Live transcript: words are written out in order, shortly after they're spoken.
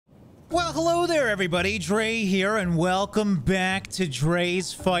Well, hello there, everybody. Dre here, and welcome back to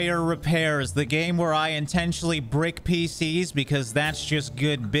Dre's Fire Repairs, the game where I intentionally brick PCs because that's just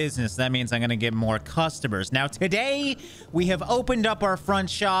good business. That means I'm going to get more customers. Now, today, we have opened up our front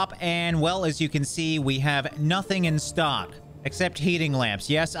shop, and, well, as you can see, we have nothing in stock. Except heating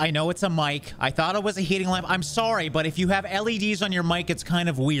lamps. Yes, I know it's a mic. I thought it was a heating lamp. I'm sorry, but if you have LEDs on your mic, it's kind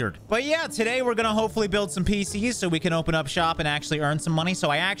of weird. But yeah, today we're gonna hopefully build some PCs so we can open up shop and actually earn some money.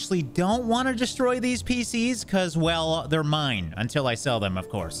 So I actually don't want to destroy these PCs because, well, they're mine until I sell them, of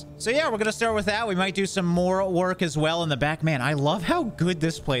course. So yeah, we're gonna start with that. We might do some more work as well in the back. Man, I love how good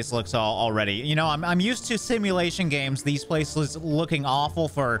this place looks already. You know, I'm used to simulation games. These places looking awful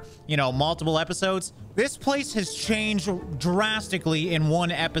for, you know, multiple episodes. This place has changed drastically in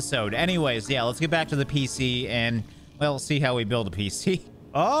one episode. Anyways, yeah, let's get back to the PC and, well, see how we build a PC.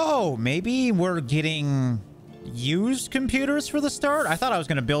 Oh, maybe we're getting used computers for the start? I thought I was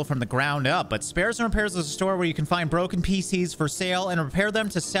going to build from the ground up, but Spares and Repairs is a store where you can find broken PCs for sale and repair them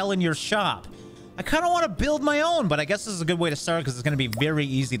to sell in your shop. I kind of want to build my own, but I guess this is a good way to start because it's going to be very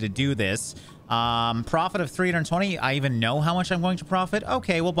easy to do this. Profit of 320. I even know how much I'm going to profit.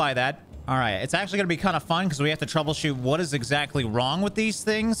 Okay, we'll buy that. All right, it's actually going to be kind of fun because we have to troubleshoot what is exactly wrong with these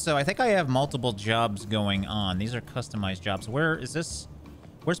things. So I think I have multiple jobs going on. These are customized jobs. Where is this?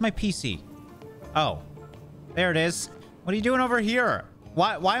 Where's my PC? Oh, there it is. What are you doing over here?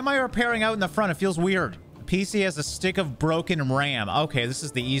 Why am I repairing out in the front? It feels weird. The PC has a stick of broken RAM. Okay, this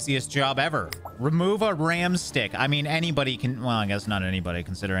is the easiest job ever. Remove a RAM stick. I mean, anybody can... Well, I guess not anybody,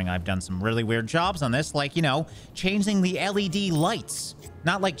 considering I've done some really weird jobs on this. Like, you know, changing the LED lights.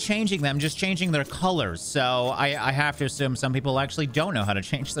 Not like changing them, just changing their colors. So I have to assume some people actually don't know how to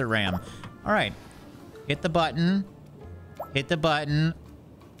change their RAM. All right. Hit the button. Hit the button.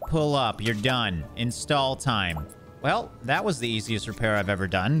 Pull up. You're done. Install time. Well, that was the easiest repair I've ever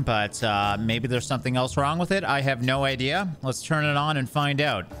done, but maybe there's something else wrong with it. I have no idea. Let's turn it on and find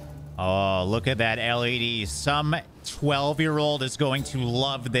out. Oh, look at that LED. Some 12-year-old is going to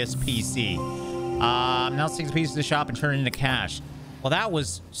love this PC. Now let's take the piece to the shop and turn it into cash. Well, that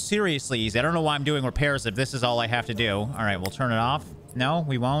was seriously easy. I don't know why I'm doing repairs if this is all I have to do. All right, we'll turn it off. No,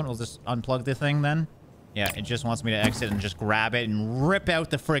 we won't. We'll just unplug the thing then. Yeah, it just wants me to exit and just grab it and rip out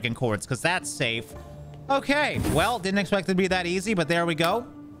the friggin' cords because that's safe. Okay, well, didn't expect it to be that easy, but there we go. All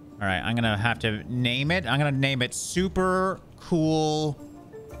right, I'm going to have to name it. I'm going to name it Super Cool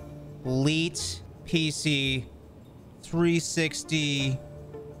Elite PC 360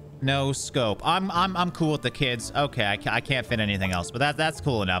 No Scope. I'm cool with the kids. Okay, I can't fit anything else, but that's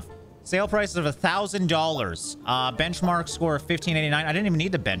cool enough. Sale price of $1,000. Benchmark score of 1589. I didn't even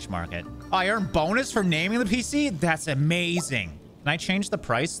need to benchmark it. Oh, I earned bonus for naming the PC? That's amazing. Can I change the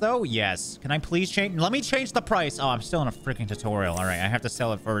price, though? Yes. Can I please change? Let me change the price. Oh, I'm still in a freaking tutorial. All right, I have to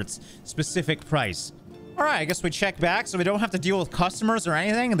sell it for its specific price. All right, I guess we check back so we don't have to deal with customers or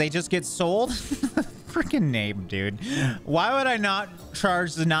anything. They just get sold. Freaking name, dude. Why would I not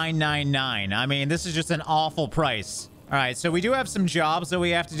charge the $9.99? I mean, this is just an awful price. All right, so we do have some jobs that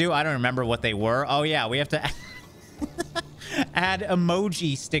we have to do. I don't remember what they were. Oh, yeah, we have to... add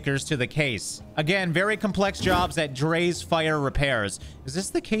emoji stickers to the case. Again, very complex jobs at Dre's Fire Repairs. Is this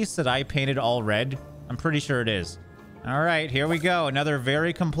the case that I painted all red? I'm pretty sure it is. All right, here we go. Another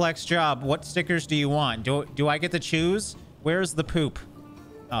very complex job. What stickers do you want? Do I get to choose? Where's the poop?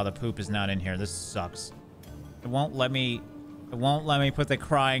 Oh, the poop is not in here. This sucks. It won't let me put the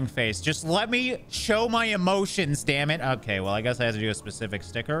crying face. Just let me show my emotions, damn it. Okay, well, I guess I have to do a specific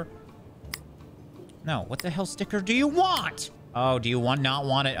sticker. No, what the hell sticker do you want? Oh, do you not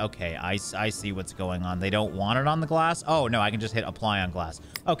want it? Okay, I see what's going on. They don't want it on the glass? Oh, no, I can just hit apply on glass.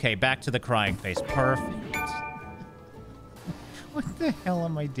 Okay, back to the crying face. Perfect. What the hell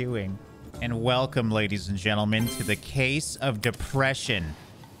am I doing? And welcome, ladies and gentlemen, to the case of depression.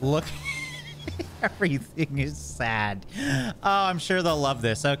 Look, everything is sad. Oh, I'm sure they'll love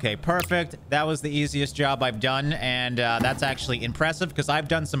this. Okay, perfect. That was the easiest job I've done, and that's actually impressive because I've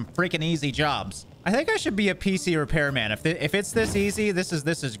done some freaking easy jobs. I think I should be a PC repairman. If it's this easy, this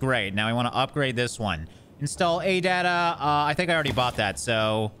is great. Now I want to upgrade this one. Install ADATA. I think I already bought that,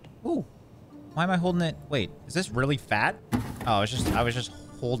 so... Ooh. Why am I holding it? Wait, is this really fat? Oh, I was just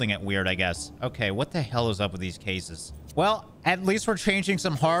holding it weird, I guess. Okay, what the hell is up with these cases? Well, at least we're changing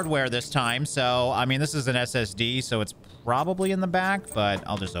some hardware this time. So, I mean, this is an SSD, so it's probably in the back, but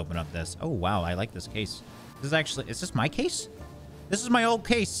I'll just open up this. Oh, wow, I like this case. This is actually... Is this my case? This is my old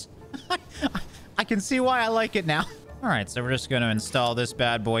case. I can see why I like it now. All right, so we're just going to install this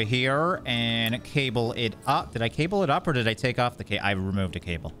bad boy here and cable it up. Did I cable it up or did I take off the cable? I removed a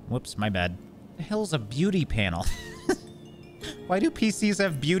cable. Whoops, my bad. What the hell's a beauty panel? Why do PCs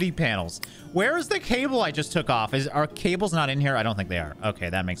have beauty panels? Where is the cable I just took off? Are cables not in here? I don't think they are. Okay,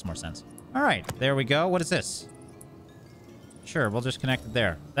 that makes more sense. All right, there we go. What is this? Sure, we'll just connect it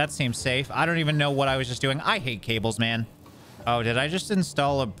there. That seems safe. I don't even know what I was just doing. I hate cables, man. Oh, did I just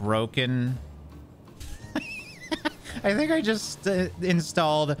install a broken... I think I just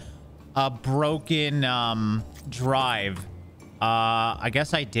installed a broken drive. I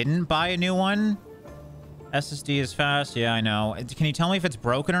guess I didn't buy a new one. SSD is fast. Yeah, I know. Can you tell me if it's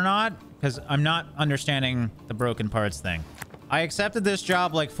broken or not? Because I'm not understanding the broken parts thing. I accepted this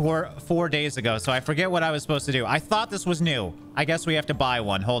job like four days ago, so I forget what I was supposed to do. I thought this was new. I guess we have to buy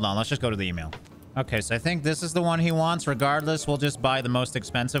one. Hold on. Let's just go to the email. Okay, so I think this is the one he wants. Regardless, we'll just buy the most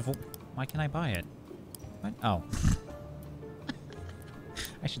expensive. Why can't I buy it? What? Oh.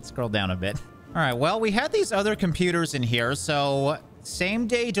 I should scroll down a bit. All right, well, we had these other computers in here, so same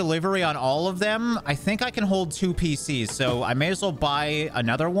day delivery on all of them. I think I can hold 2 PCs, so I may as well buy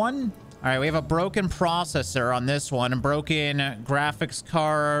another one. All right, we have a broken processor on this one, a broken graphics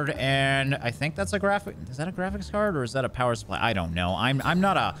card, and I think that's a is that a graphics card or is that a power supply? I don't know. I'm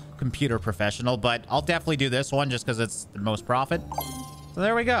not a computer professional, but I'll definitely do this one just because it's the most profit. So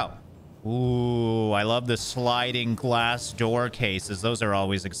there we go. Ooh, I love the sliding glass door cases. Those are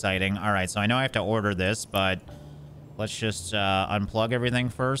always exciting. All right, so I know I have to order this, but let's just unplug everything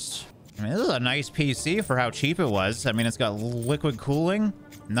first. I mean, this is a nice PC for how cheap it was. I mean, it's got liquid cooling.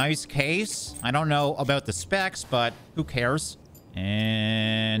 Nice case. I don't know about the specs, but who cares?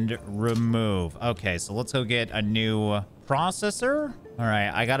 And remove. Okay, so let's go get a new processor. All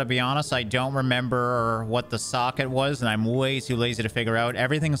right, I gotta be honest, I don't remember what the socket was, and I'm way too lazy to figure out.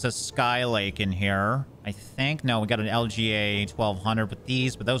 Everything's a Skylake in here. I think, no, we got an LGA 1200 with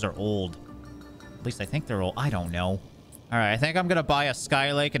these, but those are old. At least I think they're old. I don't know. All right, I think I'm gonna buy a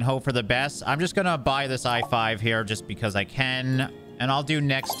Skylake and hope for the best. I'm just gonna buy this i5 here just because I can, and I'll do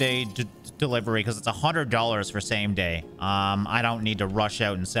next day delivery because it's $100 for same day. I don't need to rush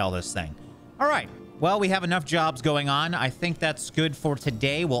out and sell this thing. All right. Well, we have enough jobs going on. I think that's good for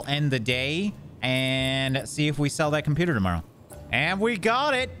today. We'll end the day and see if we sell that computer tomorrow. And we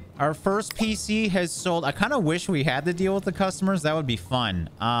got it. Our first PC has sold. I kind of wish we had the deal with the customers. That would be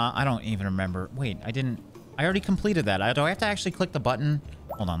fun. I don't even remember. Wait, I already completed that. Do I have to actually click the button?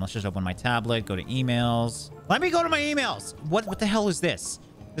 Hold on. Let's just open my tablet. Go to emails. Let me go to my emails. What the hell is this?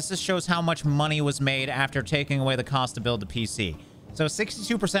 This just shows how much money was made after taking away the cost to build the PC. So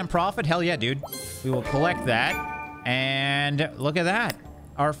 62% profit. Hell yeah, dude. We will collect that. And look at that.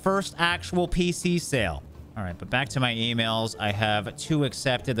 Our first actual PC sale. All right, but back to my emails. I have 2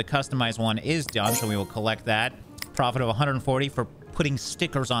 accepted. The customized one is done, so we will collect that. Profit of 140 for putting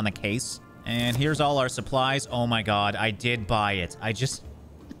stickers on the case. And here's all our supplies. Oh my God, I did buy it.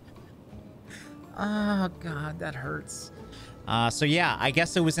 Oh God, that hurts. So yeah, I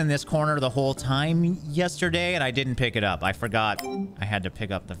guess it was in this corner the whole time yesterday, and I didn't pick it up. I forgot I had to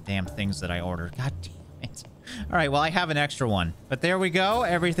pick up the damn things that I ordered. God damn it. All right, well, I have an extra one. But there we go.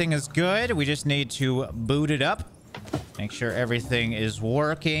 Everything is good. We just need to boot it up. Make sure everything is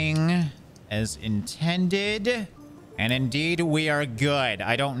working as intended. And indeed, we are good.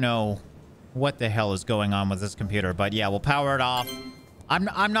 I don't know what the hell is going on with this computer, but yeah, we'll power it off.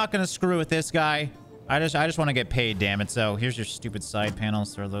 I'm not going to screw with this guy. I just want to get paid, damn it. So here's your stupid side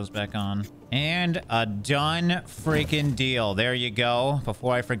panels. Throw those back on. And a done freaking deal. There you go.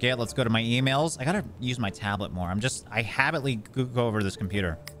 Before I forget, let's go to my emails. I got to use my tablet more. I habitually go over this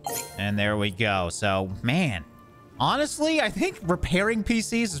computer. And there we go. So, man, honestly, I think repairing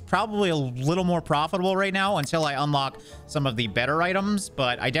PCs is probably a little more profitable right now until I unlock some of the better items.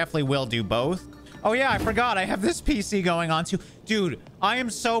 But I definitely will do both. Oh, yeah, I forgot. I have this PC going on, too. Dude, I am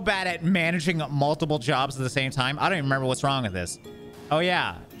so bad at managing multiple jobs at the same time. I don't even remember what's wrong with this. Oh,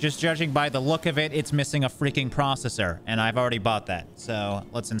 yeah. Just judging by the look of it, it's missing a freaking processor. And I've already bought that. So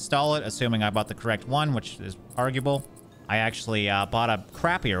let's install it, assuming I bought the correct one, which is arguable. I actually bought a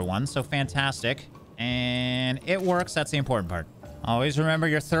crappier one, so fantastic. And it works. That's the important part. Always remember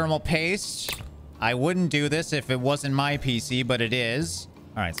your thermal paste. I wouldn't do this if it wasn't my PC, but it is.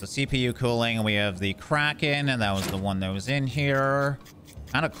 All right, so CPU cooling, and we have the Kraken, and that was the one that was in here.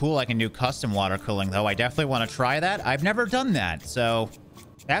 Kind of cool I can do custom water cooling, though. I definitely want to try that. I've never done that, so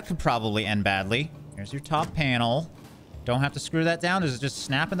that could probably end badly. Here's your top panel. Don't have to screw that down. Does it just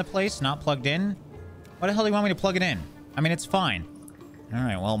snap into place, not plugged in? Why the hell do you want me to plug it in? I mean, it's fine. All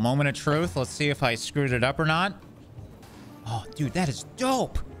right, well, moment of truth. Let's see if I screwed it up or not. Oh, dude, that is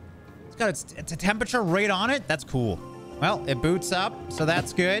dope. It's got its temperature right on it. That's cool. Well, it boots up, so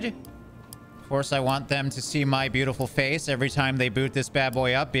that's good. Of course, I want them to see my beautiful face every time they boot this bad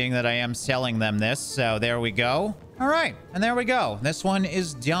boy up, being that I am selling them this. So there we go. All All right, and there we go. This one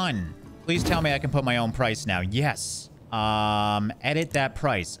is done. Please tell me I can put my own price now. Yes. Edit that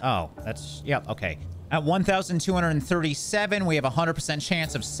price. Oh, that's, yep, okay. At 1,237, we have a 100%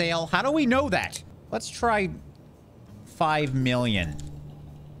 chance of sale. How do we know that? Let's try 5 million.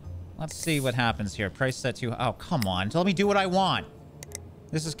 Let's see what happens here. Price set to, oh, come on. Let me do what I want.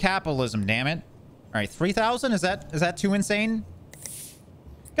 This is capitalism, damn it. All right, 3,000? Is that too insane?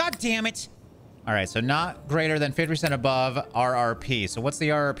 God damn it. All right, so not greater than 50% above RRP. So what's the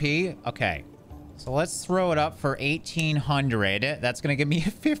RRP? Okay. So let's throw it up for 1,800. That's going to give me a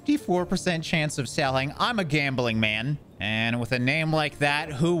 54% chance of selling. I'm a gambling man. And with a name like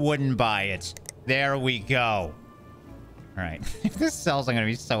that, who wouldn't buy it? There we go. All right. If this sells, I'm going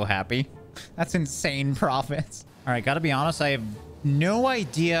to be so happy. That's insane profits. All right, got to be honest, I have no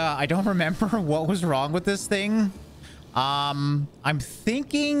idea. I don't remember what was wrong with this thing. I'm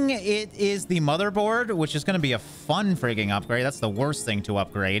thinking it is the motherboard, which is going to be a fun frigging upgrade. That's the worst thing to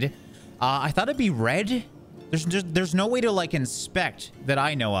upgrade. I thought it'd be red. There's no way to like inspect that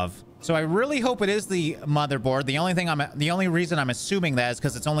I know of. So I really hope it is the motherboard. The only reason I'm assuming that is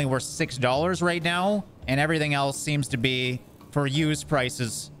because it's only worth $6 right now, and everything else seems to be for used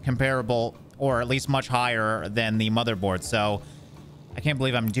prices comparable or at least much higher than the motherboard. So I can't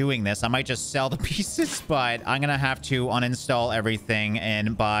believe I'm doing this. I might just sell the pieces, but I'm gonna have to uninstall everything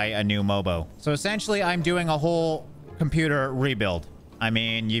and buy a new Mobo. So essentially, I'm doing a whole computer rebuild. I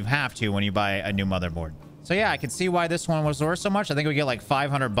mean, you have to when you buy a new motherboard. So yeah, I can see why this one was worth so much. I think we get like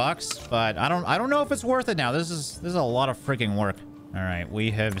 500 bucks, but I don't know if it's worth it now. This is a lot of freaking work. All right,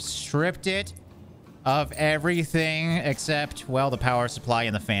 we have stripped it of everything except, well, the power supply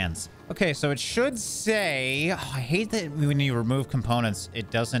and the fans. Okay, so it should say, oh, I hate that when you remove components, it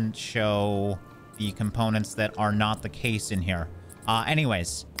doesn't show the components that are not the case in here.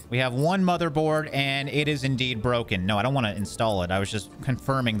 Anyways, we have one motherboard and it is indeed broken. No, I don't want to install it. I was just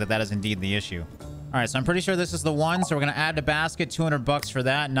confirming that that is indeed the issue. All right, so I'm pretty sure this is the one. So we're going to add to basket, 200 bucks for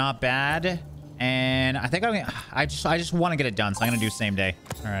that. Not bad. And I think I just want to get it done. So I'm going to do same day.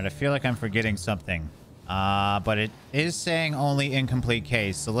 All right, I feel like I'm forgetting something. But it is saying only incomplete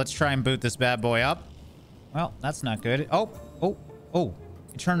case. So let's try and boot this bad boy up. Well, that's not good. Oh,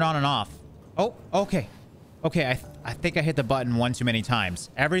 it turned on and off. Oh, okay. Okay, I think I hit the button one too many times.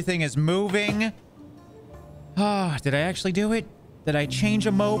 Everything is moving. Ah, did I actually do it? Did I change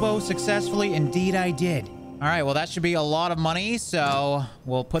a Mobo successfully? Indeed, I did. All right, well, that should be a lot of money. So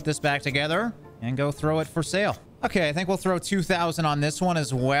we'll put this back together and go throw it for sale. Okay, I think we'll throw 2,000 on this one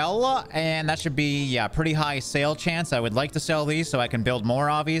as well. And that should be, yeah, pretty high sale chance. I would like to sell these so I can build more,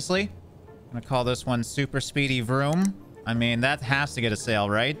 obviously. I'm going to call this one Super Speedy Vroom. I mean, that has to get a sale,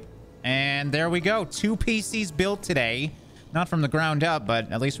 right? And there we go. 2 PCs built today. Not from the ground up,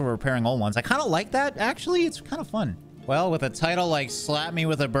 but at least we're repairing old ones. I kind of like that, actually. It's kind of fun. Well, with a title like Slap Me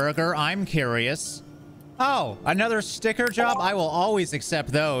With a Burger, I'm curious. Oh, another sticker job? I will always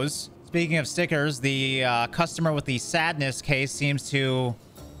accept those. Speaking of stickers, the customer with the sadness case seems to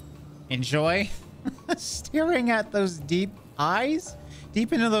enjoy staring at those deep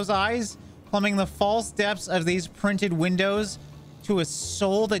into those eyes, plumbing the false depths of these printed windows to a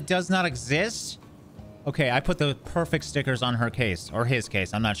soul that does not exist. Okay, I put the perfect stickers on her case, or his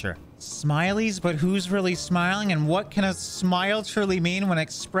case, I'm not sure. Smileys, but who's really smiling? And what can a smile truly mean when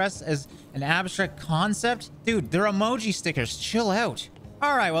expressed as an abstract concept? Dude, they're emoji stickers. Chill out.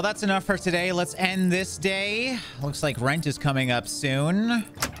 All right, well, that's enough for today. Let's end this day. Looks like rent is coming up soon.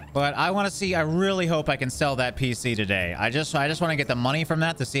 But I want to see, I really hope I can sell that PC today. I just want to get the money from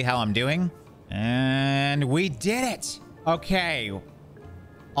that to see how I'm doing. And we did it. Okay.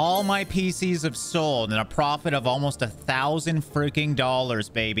 All my PCs have sold and a profit of almost $1,000 freaking dollars,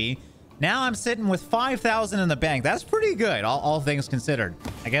 baby. Now I'm sitting with 5,000 in the bank. That's pretty good, all things considered.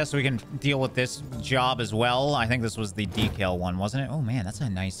 I guess we can deal with this job as well. I think this was the decal one, wasn't it? Oh, man, that's a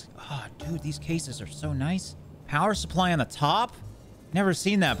nice... Oh, dude, these cases are so nice. Power supply on the top? Never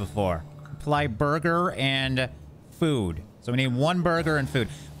seen that before. Apply burger and food. So we need 1 burger and food.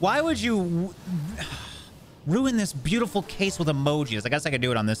 Why would you... ruin this beautiful case with emojis? I guess I could do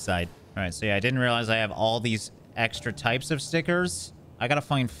it on this side. All right, so yeah, I didn't realize I have all these extra types of stickers. I gotta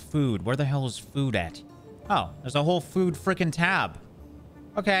find food. Where the hell is food at? Oh, there's a whole food freaking tab.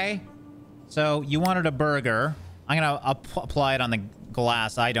 Okay. So you wanted a burger. I'm gonna apply it on the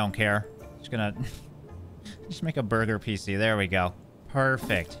glass. I don't care. Just gonna just make a burger PC. There we go.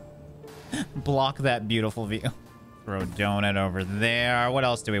 Perfect. Block that beautiful view. Throw a donut over there. What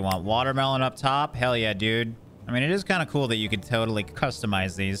else do we want? Watermelon up top? Hell yeah, dude. I mean, it is kind of cool that you could totally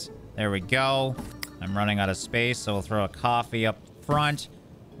customize these. There we go. I'm running out of space, so we'll throw a coffee up front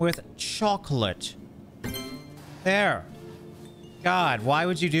with chocolate. There. God, why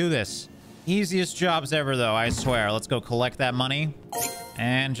would you do this? Easiest jobs ever, though, I swear. Let's go collect that money.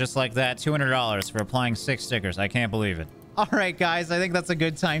 And just like that, $200 for applying 6 stickers. I can't believe it. All right, guys, I think that's a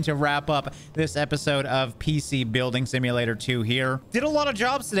good time to wrap up this episode of PC Building Simulator 2 here. Did a lot of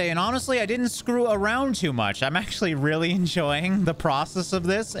jobs today, and honestly, I didn't screw around too much. I'm actually really enjoying the process of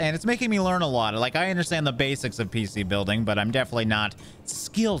this, and it's making me learn a lot. Like, I understand the basics of PC building, but I'm definitely not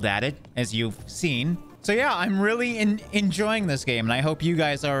skilled at it, as you've seen. So yeah, I'm really enjoying this game, and I hope you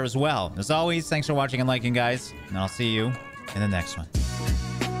guys are as well. As always, thanks for watching and liking, guys, and I'll see you in the next one.